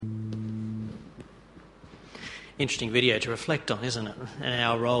interesting video to reflect on, isn't it? And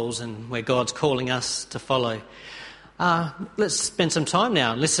our roles and where God's calling us to follow. Let's spend some time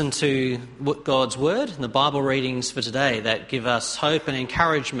now and listen to God's Word and the Bible readings for today that give us hope and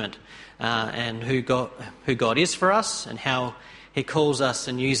encouragement and who God is for us and how He calls us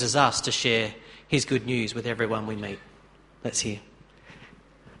and uses us to share His good news with everyone we meet. Let's hear.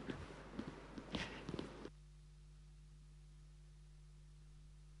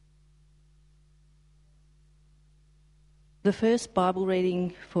 The first Bible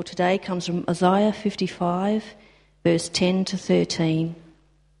reading for today comes from Isaiah 55, verse 10 to 13.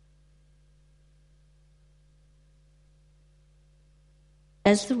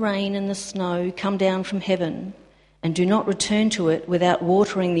 As the rain and the snow come down from heaven and do not return to it without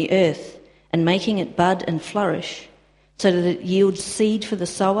watering the earth and making it bud and flourish, so that it yields seed for the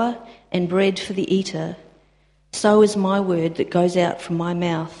sower and bread for the eater, so is my word that goes out from my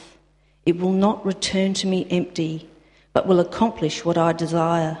mouth. It will not return to me empty, but will accomplish what I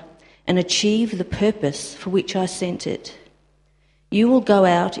desire and achieve the purpose for which I sent it. You will go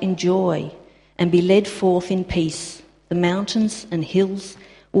out in joy and be led forth in peace. The mountains and hills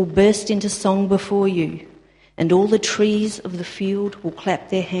will burst into song before you, and all the trees of the field will clap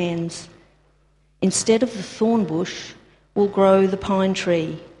their hands. Instead of the thorn bush will grow the pine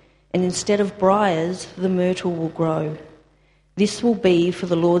tree, and instead of briars the myrtle will grow. This will be for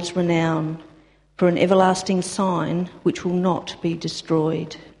the Lord's renown, for an everlasting sign which will not be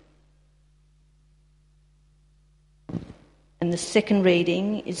destroyed. And the second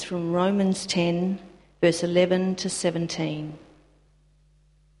reading is from Romans 10, verse 11 to 17.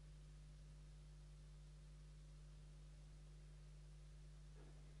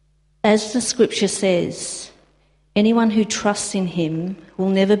 As the scripture says, anyone who trusts in him will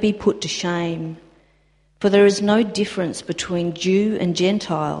never be put to shame, for there is no difference between Jew and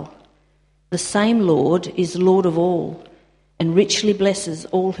Gentile. The same Lord is Lord of all, and richly blesses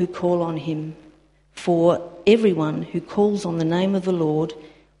all who call on him. For everyone who calls on the name of the Lord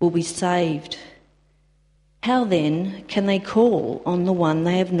will be saved. How then can they call on the one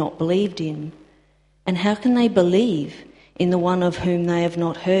they have not believed in? And how can they believe in the one of whom they have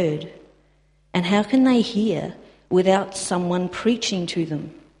not heard? And how can they hear without someone preaching to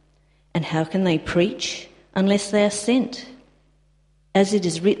them? And how can they preach unless they are sent? As it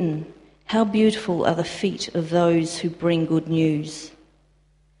is written, how beautiful are the feet of those who bring good news.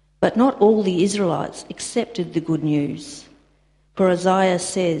 But not all the Israelites accepted the good news. For Isaiah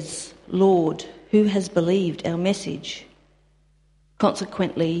says, Lord, who has believed our message?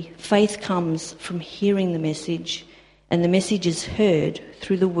 Consequently, faith comes from hearing the message, and the message is heard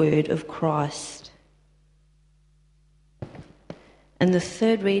through the word of Christ. And the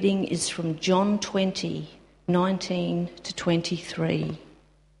third reading is from John 20, 19 to 23.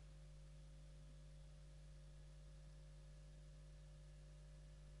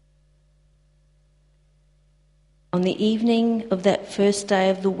 On the evening of that first day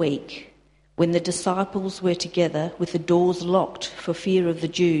of the week, when the disciples were together with the doors locked for fear of the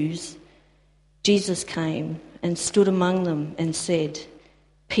Jews, Jesus came and stood among them and said,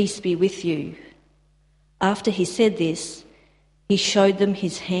 "Peace be with you." After he said this, he showed them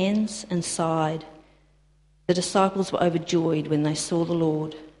his hands and side. The disciples were overjoyed when they saw the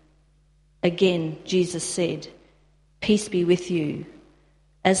Lord. Again, Jesus said, "Peace be with you.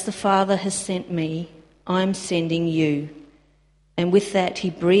 As the Father has sent me, I am sending you." And with that he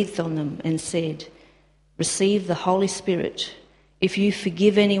breathed on them and said, "Receive the Holy Spirit. If you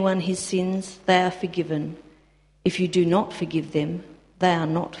forgive anyone his sins, they are forgiven. If you do not forgive them, they are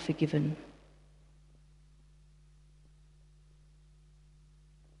not forgiven."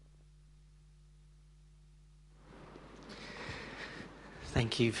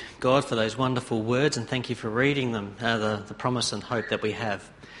 Thank you, God, for those wonderful words, and thank you for reading them, the promise and hope that we have.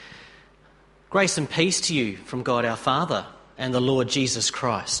 Grace and peace to you from God our Father and the Lord Jesus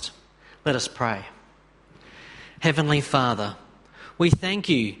Christ. Let us pray. Heavenly Father, we thank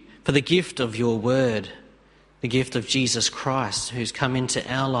you for the gift of your word, the gift of Jesus Christ, who's come into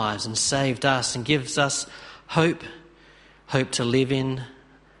our lives and saved us and gives us hope, hope to live in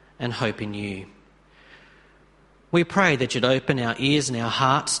and hope in you. We pray that you'd open our ears and our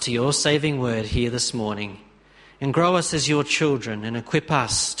hearts to your saving word here this morning, and grow us as your children and equip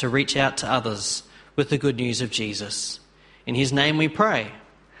us to reach out to others with the good news of Jesus. In his name we pray.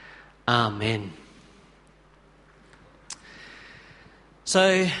 Amen.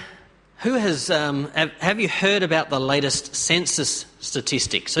 So, who has have you heard about the latest census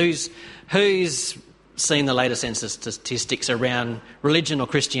statistics? Who's seen the latest census statistics around religion or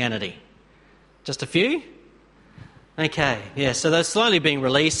Christianity? Just a few? Okay, yeah, so they're slowly being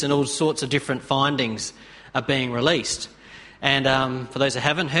released and all sorts of different findings are being released. And for those who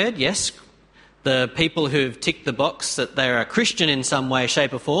haven't heard, yes, the people who've ticked the box that they're a Christian in some way,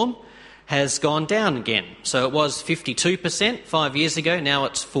 shape or form has gone down again. So it was 52% 5 years ago, now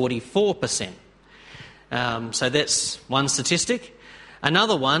it's 44%. So that's one statistic.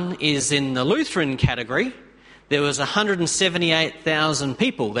 Another one is in the Lutheran category. There was 178,000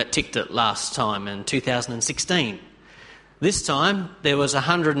 people that ticked it last time in 2016. This time there was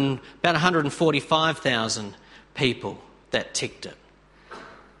about 145,000 people that ticked it.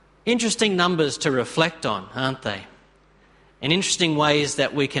 Interesting numbers to reflect on, aren't they? And interesting ways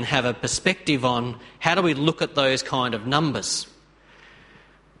that we can have a perspective on how do we look at those kind of numbers.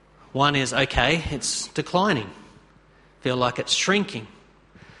 One is, okay, it's declining. Feel like it's shrinking.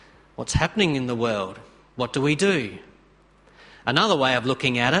 What's happening in the world? What do we do? Another way of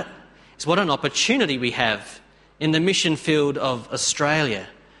looking at it is what an opportunity we have in the mission field of Australia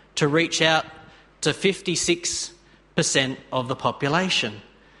to reach out to 56% of the population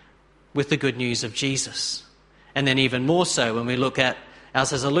with the good news of Jesus. And then even more so when we look at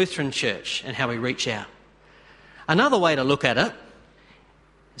us as a Lutheran church and how we reach out. Another way to look at it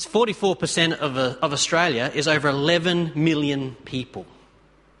is 44% of Australia is over 11 million people.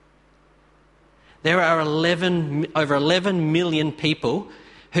 There are over 11 million people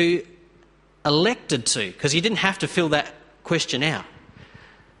who elected to, because you didn't have to fill that question out,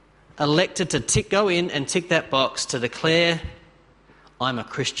 elected to go in and tick that box to declare, I'm a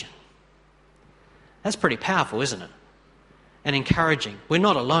Christian. That's pretty powerful, isn't it? And encouraging. We're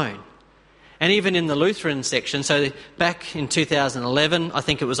not alone. And even in the Lutheran section, so back in 2011, I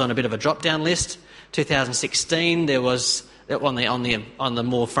think it was on a bit of a drop-down list. 2016, there was on the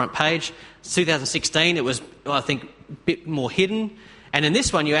more front page. 2016, it was, I think, a bit more hidden. And in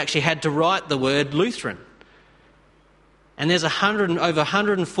this one, you actually had to write the word Lutheran. And there's over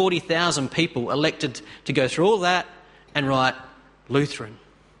 140,000 people elected to go through all that and write Lutheran.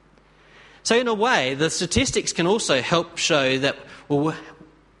 So in a way, the statistics can also help show that, well,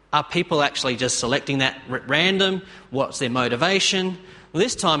 are people actually just selecting that at random? What's their motivation? Well,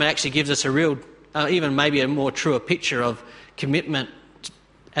 this time it actually gives us a real, even maybe a more truer picture of commitment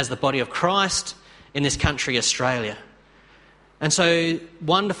as the body of Christ in this country, Australia. And so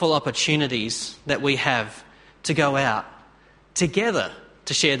wonderful opportunities that we have to go out together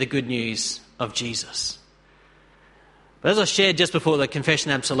to share the good news of Jesus. But as I shared just before the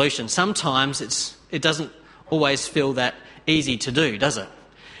confession and absolution, sometimes it doesn't always feel that easy to do, does it?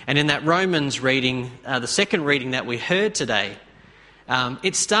 And in that Romans reading, the second reading that we heard today,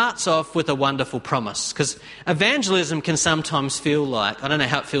 it starts off with a wonderful promise. Because evangelism can sometimes feel like, I don't know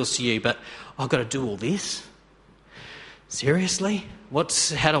how it feels to you, but I've got to do all this? Seriously?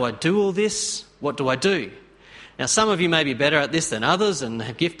 How do I do all this? What do I do? Now, some of you may be better at this than others and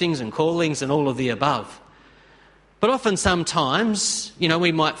have giftings and callings and all of the above. But often sometimes,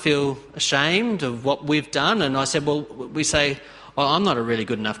 we might feel ashamed of what we've done. And we say, I'm not a really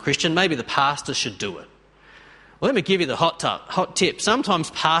good enough Christian. Maybe the pastor should do it. Well, let me give you the hot tip.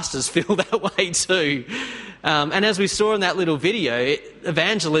 Sometimes pastors feel that way too. And as we saw in that little video,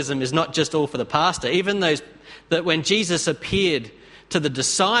 evangelism is not just all for the pastor. Even that when Jesus appeared to the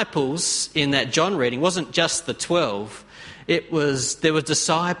disciples in that John reading, wasn't just the 12. There were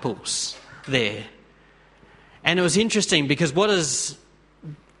disciples there. And it was interesting because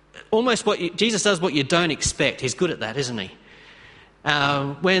Jesus does what you don't expect. He's good at that, isn't he?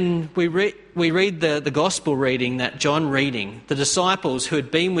 When we read the gospel reading, that John reading, the disciples who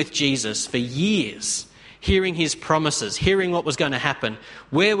had been with Jesus for years, hearing his promises, hearing what was going to happen,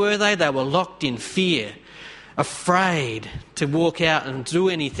 where were they? They were locked in fear, afraid to walk out and do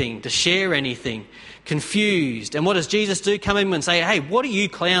anything, to share anything, confused. And what does Jesus do? Come in and say, hey, what are you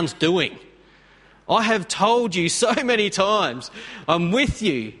clowns doing? I have told you so many times, I'm with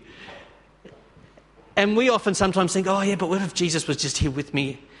you. And we often sometimes think, oh yeah, but what if Jesus was just here with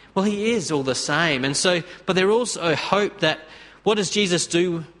me? Well, he is all the same. And so, but there also hope that, what does Jesus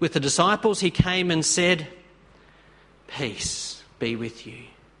do with the disciples? He came and said, peace be with you.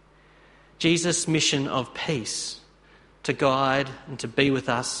 Jesus' mission of peace, to guide and to be with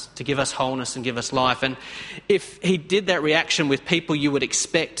us, to give us wholeness and give us life. And if he did that reaction with people you would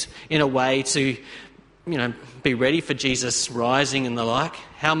expect in a way to, be ready for Jesus rising and the like,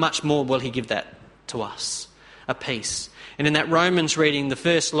 how much more will he give that to us? A peace. And in that Romans reading, the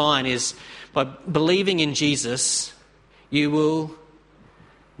first line is, by believing in Jesus, you will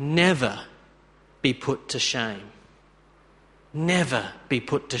never be put to shame. Never be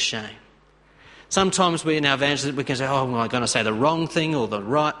put to shame. Sometimes in our evangelism we can say, oh, am I going to say the wrong thing or the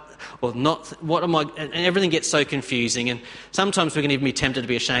right or not, what am I, and everything gets so confusing, and sometimes we can even be tempted to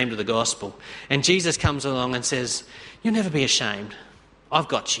be ashamed of the gospel. And Jesus comes along and says, you'll never be ashamed. I've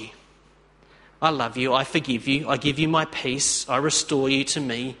got you. I love you. I forgive you. I give you my peace. I restore you to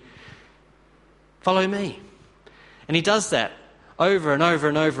me. Follow me. And he does that over and over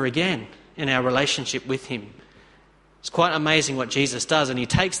and over again in our relationship with him. It's quite amazing what Jesus does, and he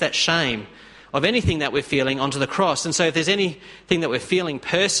takes that shame of anything that we're feeling onto the cross. And so if there's anything that we're feeling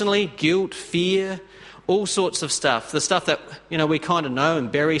personally, guilt, fear, all sorts of stuff, the stuff that we kind of know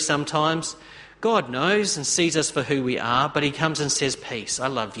and bury sometimes, God knows and sees us for who we are, but he comes and says, peace, I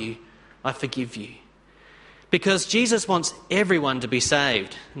love you, I forgive you. Because Jesus wants everyone to be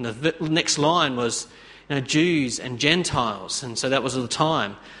saved. And the next line was Jews and Gentiles, and so that was at the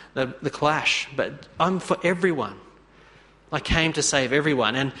time, the clash. But I'm for everyone. I came to save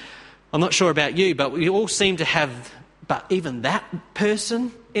everyone. And I'm not sure about you, but we all seem to have, but even that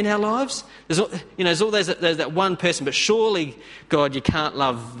person in our lives. There's that one person, but surely, God, you can't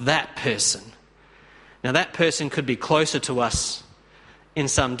love that person. Now, that person could be closer to us in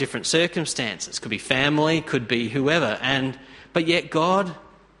some different circumstances. Could be family, could be whoever. But yet God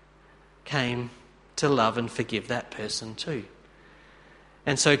came to love and forgive that person too.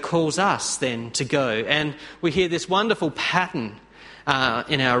 And so calls us then to go. And we hear this wonderful pattern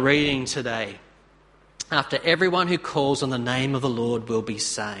in our reading today. After everyone who calls on the name of the Lord will be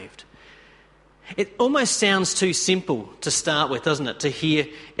saved. It almost sounds too simple to start with, doesn't it? To hear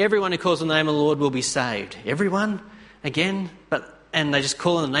everyone who calls on the name of the Lord will be saved. Everyone, again, and they just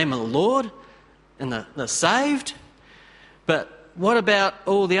call on the name of the Lord and they're saved. But what about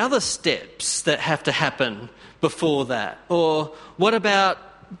all the other steps that have to happen before that? Or what about,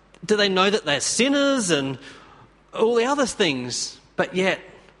 do they know that they're sinners and all the other things? But yet,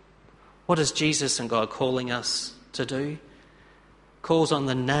 what is Jesus and God calling us to do? Calls on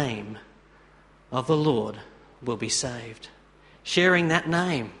the name of the Lord will be saved. Sharing that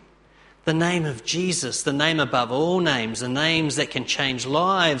name, the name of Jesus, the name above all names, the names that can change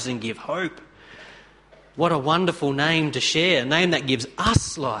lives and give hope. What a wonderful name to share, a name that gives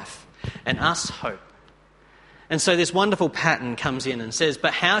us life and us hope. And so this wonderful pattern comes in and says,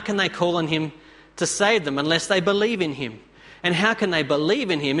 but how can they call on him to save them unless they believe in him? And how can they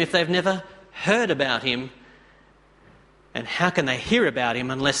believe in him if they've never heard about him? And how can they hear about him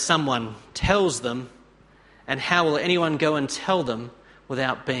unless someone tells them? And how will anyone go and tell them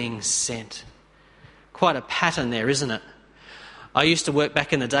without being sent? Quite a pattern there, isn't it? I used to work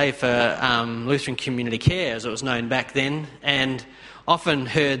back in the day for Lutheran Community Care, as it was known back then, and often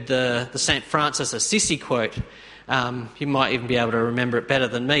heard the St. Francis of Assisi quote. You might even be able to remember it better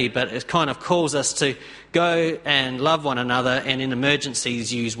than me, but it kind of calls us to go and love one another and in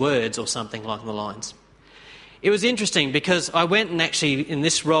emergencies use words or something along the lines. It was interesting because I went and actually in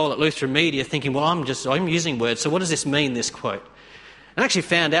this role at Lutheran Media thinking, well, I'm using words, so what does this mean, this quote? And I actually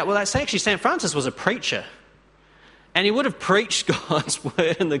found out, well, actually St. Francis was a preacher. And he would have preached God's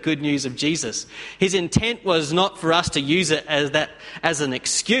word and the good news of Jesus. His intent was not for us to use it as an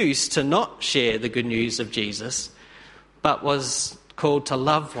excuse to not share the good news of Jesus, but was called to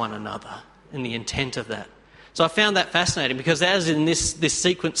love one another in the intent of that. So I found that fascinating because as in this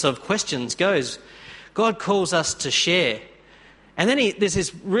sequence of questions goes, God calls us to share. And then there's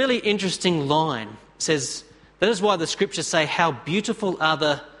this really interesting line. It says, that is why the scriptures say, how beautiful are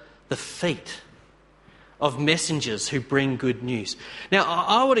the feet of messengers who bring good news. Now,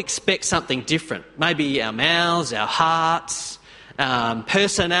 I would expect something different. Maybe our mouths, our hearts,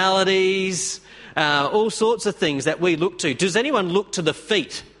 personalities, all sorts of things that we look to. Does anyone look to the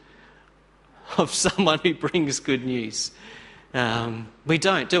feet of someone who brings good news? We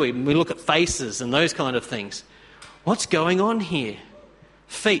don't, do we? We look at faces and those kind of things. What's going on here?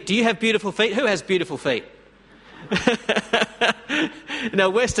 Feet. Do you have beautiful feet? Who has beautiful feet? In our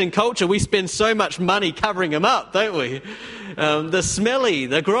Western culture, we spend so much money covering them up, don't we? The smelly,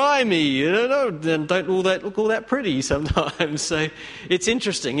 the grimy, don't all that look all that pretty sometimes. So it's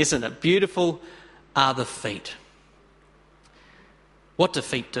interesting, isn't it? Beautiful are the feet. What do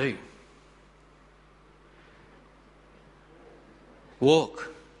feet do?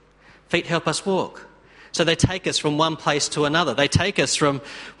 Walk. Feet help us walk. So they take us from one place to another. They take us from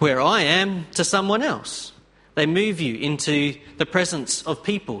where I am to someone else. They move you into the presence of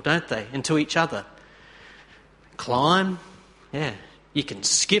people, don't they? Into each other. Climb. Yeah. You can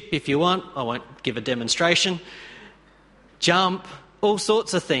skip if you want. I won't give a demonstration. Jump. All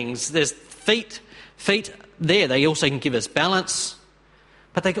sorts of things. There's feet there. They also can give us balance.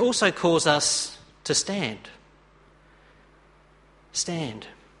 But they also cause us to stand. Stand.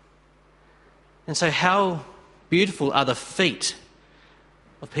 And so how beautiful are the feet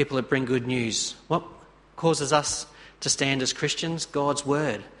of people that bring good news. What causes us to stand as Christians? God's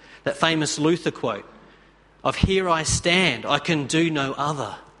word. That famous Luther quote of "Here I stand, I can do no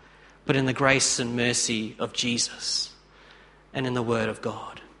other, but in the grace and mercy of Jesus and in the word of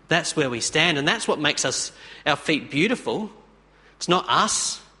God." That's where we stand, and that's what makes our feet beautiful. It's not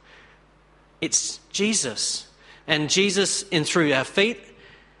us, it's Jesus. And Jesus in through our feet,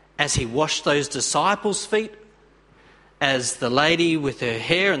 as he washed those disciples' feet, as the lady with her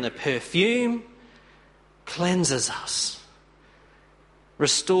hair and the perfume, cleanses us,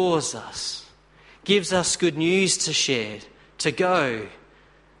 restores us, gives us good news to share, to go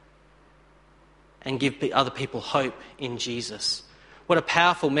and give other people hope in Jesus. What a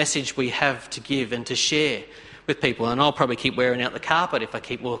powerful message we have to give and to share with people. And I'll probably keep wearing out the carpet if I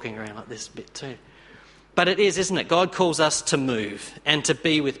keep walking around like this a bit too. But it is, isn't it? God calls us to move and to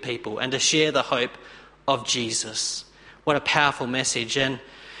be with people and to share the hope of Jesus. What a powerful message. And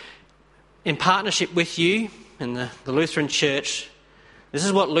in partnership with you and the Lutheran Church, this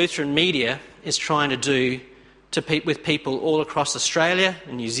is what Lutheran Media is trying to do with people all across Australia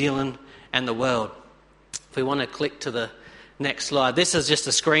and New Zealand and the world. If we want to click to the next slide. This is just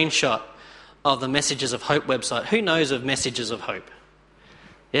a screenshot of the Messages of Hope website. Who knows of Messages of Hope?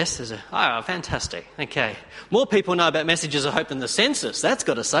 Yes, fantastic. Okay. More people know about Messages of Hope than the census. That's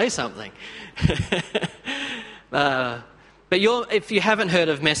got to say something. But if you haven't heard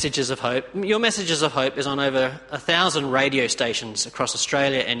of Messages of Hope, your Messages of Hope is on over 1,000 radio stations across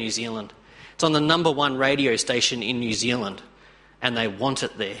Australia and New Zealand. It's on the #1 radio station in New Zealand, and they want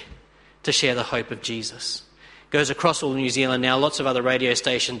it there to share the hope of Jesus. It goes across all New Zealand now, lots of other radio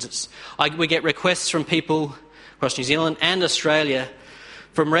stations. We get requests from people across New Zealand and Australia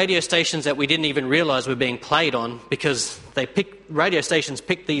from radio stations that we didn't even realise were being played on, because radio stations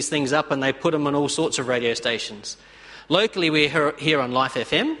pick these things up and they put them on all sorts of radio stations. Locally, we're here on Life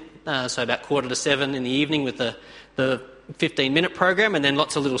FM, so about 6:45 in the evening with the 15-minute program, and then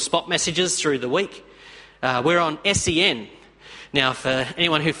lots of little spot messages through the week. We're on SEN. Now, for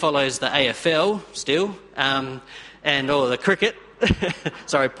anyone who follows the AFL still, or the cricket,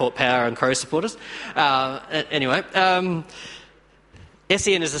 sorry, Port Power and Crow supporters. Anyway,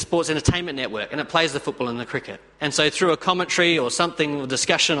 SEN is a sports entertainment network, and it plays the football and the cricket. And so through a commentary or something, or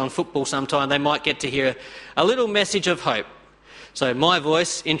discussion on football sometime, they might get to hear a little message of hope. So my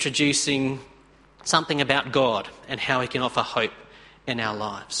voice introducing something about God and how he can offer hope in our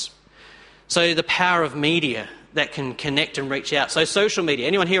lives. So the power of media that can connect and reach out. So social media.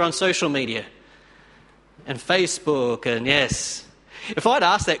 Anyone here on social media? And Facebook, and yes. If I'd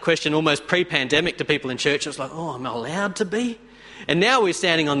asked that question almost pre-pandemic to people in church, it was like, oh, am I allowed to be? And now we're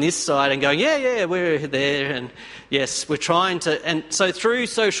standing on this side and going, yeah, we're there, and yes, we're trying to. And so through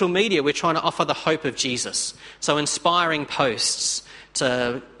social media, we're trying to offer the hope of Jesus. So inspiring posts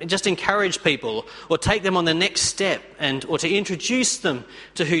to just encourage people or take them on the next step, or to introduce them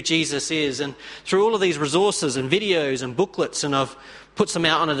to who Jesus is. And through all of these resources and videos and booklets, and I've put some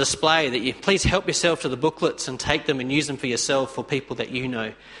out on a display that you please help yourself to the booklets and take them and use them for yourself, for people that you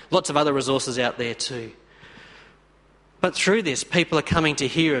know. Lots of other resources out there too. But through this, people are coming to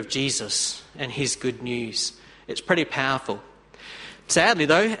hear of Jesus and his good news. It's pretty powerful. Sadly,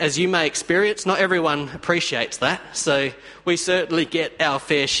 though, as you may experience, not everyone appreciates that. So we certainly get our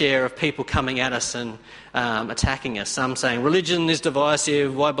fair share of people coming at us and attacking us. Some saying religion is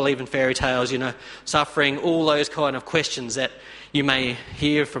divisive, why believe in fairy tales, suffering, all those kind of questions that you may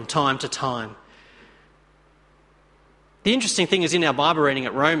hear from time to time. The interesting thing is, in our Bible reading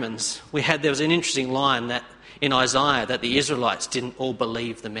at Romans, there was an interesting line that in Isaiah that the Israelites didn't all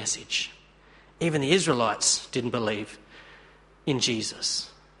believe the message. Even the Israelites didn't believe in Jesus,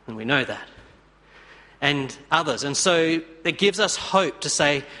 and we know that. And others. And so it gives us hope to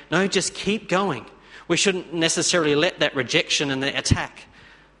say, no, just keep going. We shouldn't necessarily let that rejection and the attack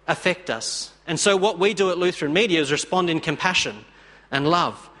affect us. And so what we do at Lutheran Media is respond in compassion and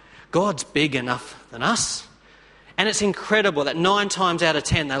love. God's big enough than us. And it's incredible that 9 times out of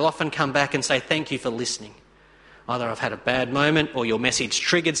 10, they'll often come back and say, thank you for listening. Either I've had a bad moment, or your message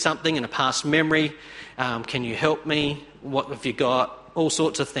triggered something in a past memory. Can you help me? What have you got? All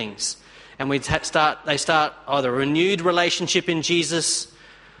sorts of things. And they start either a renewed relationship in Jesus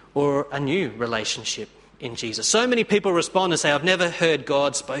or a new relationship in Jesus. So many people respond and say, I've never heard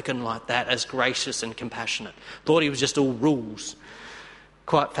God spoken like that, as gracious and compassionate. Thought he was just all rules.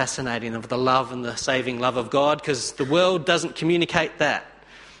 Quite fascinating, of the love and the saving love of God, because the world doesn't communicate that.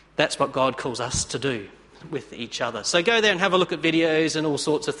 That's what God calls us to do with each other. So go there and have a look at videos and all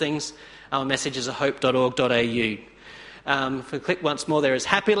sorts of things. Our messagesofhope.org.au. If we click once more, there is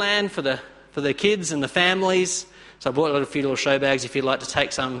Happy Land for the kids and the families. So I bought a few little show bags if you'd like to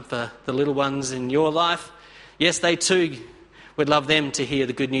take some for the little ones in your life. Yes, they too would love them to hear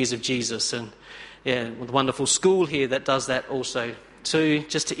the good news of Jesus. And yeah, with a wonderful school here that does that also too,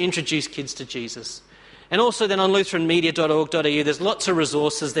 just to introduce kids to Jesus. And also then on lutheranmedia.org.au, there's lots of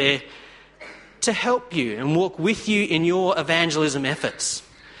resources there to help you and walk with you in your evangelism efforts.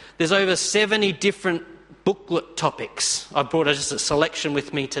 There's over 70 different booklet topics. I brought just a selection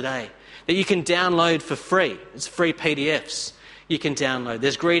with me today that you can download for free. It's free PDFs you can download.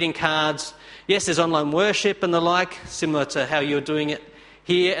 There's greeting cards. Yes, there's online worship and the like, similar to how you're doing it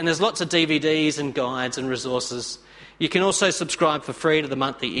here. And there's lots of DVDs and guides and resources. You can also subscribe for free to the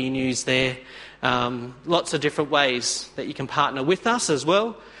monthly e-news there. Lots of different ways that you can partner with us as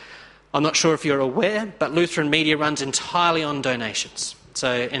well. I'm not sure if you're aware, but Lutheran Media runs entirely on donations. So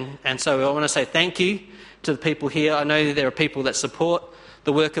I want to say thank you to the people here. I know there are people that support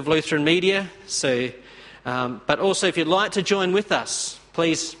the work of Lutheran Media. But also if you'd like to join with us,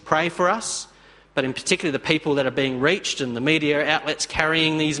 please pray for us. But in particular the people that are being reached and the media outlets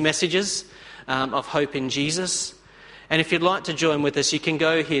carrying these messages of hope in Jesus. And if you'd like to join with us, you can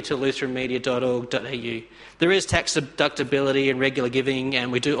go here to lutheranmedia.org.au. There is tax deductibility and regular giving,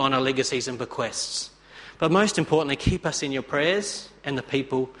 and we do honour legacies and bequests. But most importantly, keep us in your prayers and the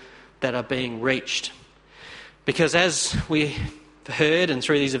people that are being reached. Because as we heard and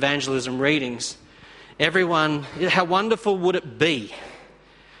through these evangelism readings, how wonderful would it be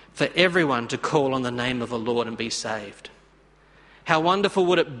for everyone to call on the name of the Lord and be saved? How wonderful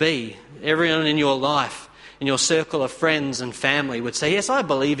would it be, everyone in your life, in your circle of friends and family would say, yes, I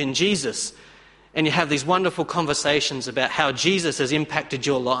believe in Jesus. And you have these wonderful conversations about how Jesus has impacted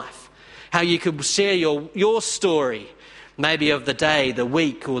your life. How you could share your story, maybe of the day, the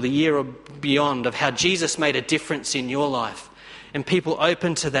week or the year or beyond, of how Jesus made a difference in your life. And people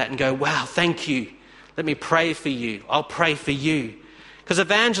open to that and go, wow, thank you. Let me pray for you. I'll pray for you. Because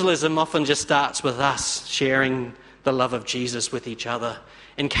evangelism often just starts with us sharing the love of Jesus with each other,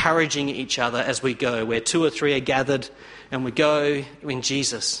 encouraging each other as we go, where 2 or 3 are gathered and we go in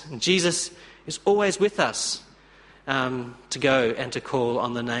Jesus. And Jesus is always with us to go and to call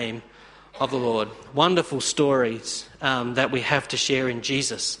on the name of the Lord. Wonderful stories that we have to share in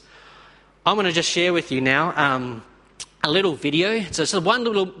Jesus. I'm going to just share with you now a little video. So it's a 1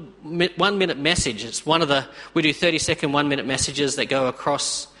 minute message. It's we do 30-second 1-minute messages that go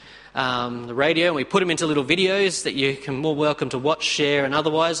across the radio, and we put them into little videos that you can more welcome to watch, share and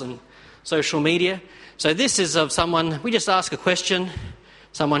otherwise on social media. So this is of someone, we just ask a question,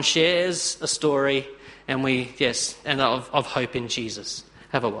 someone shares a story, and of hope in Jesus.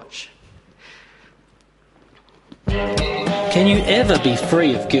 Have a watch. Can you ever be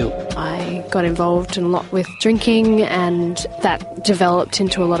free of guilt? I got involved in a lot with drinking, and that developed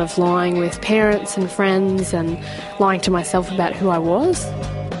into a lot of lying with parents and friends and lying to myself about who I was.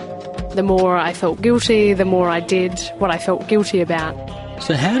 The more I felt guilty, the more I did what I felt guilty about.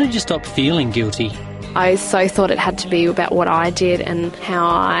 So how did you stop feeling guilty? I so thought it had to be about what I did and how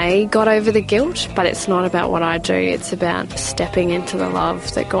I got over the guilt, but it's not about what I do, it's about stepping into the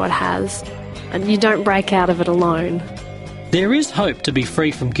love that God has. And you don't break out of it alone. There is hope to be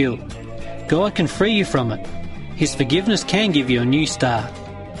free from guilt. God can free you from it. His forgiveness can give you a new start.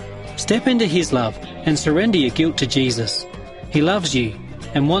 Step into His love and surrender your guilt to Jesus. He loves you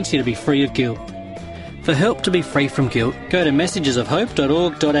and wants you to be free of guilt. For help to be free from guilt, go to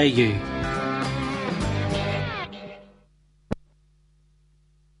messagesofhope.org.au.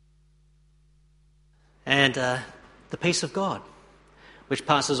 And the peace of God, which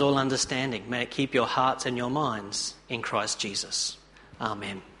passes all understanding, may it keep your hearts and your minds in Christ Jesus.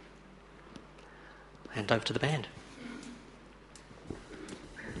 Amen. And over to the band.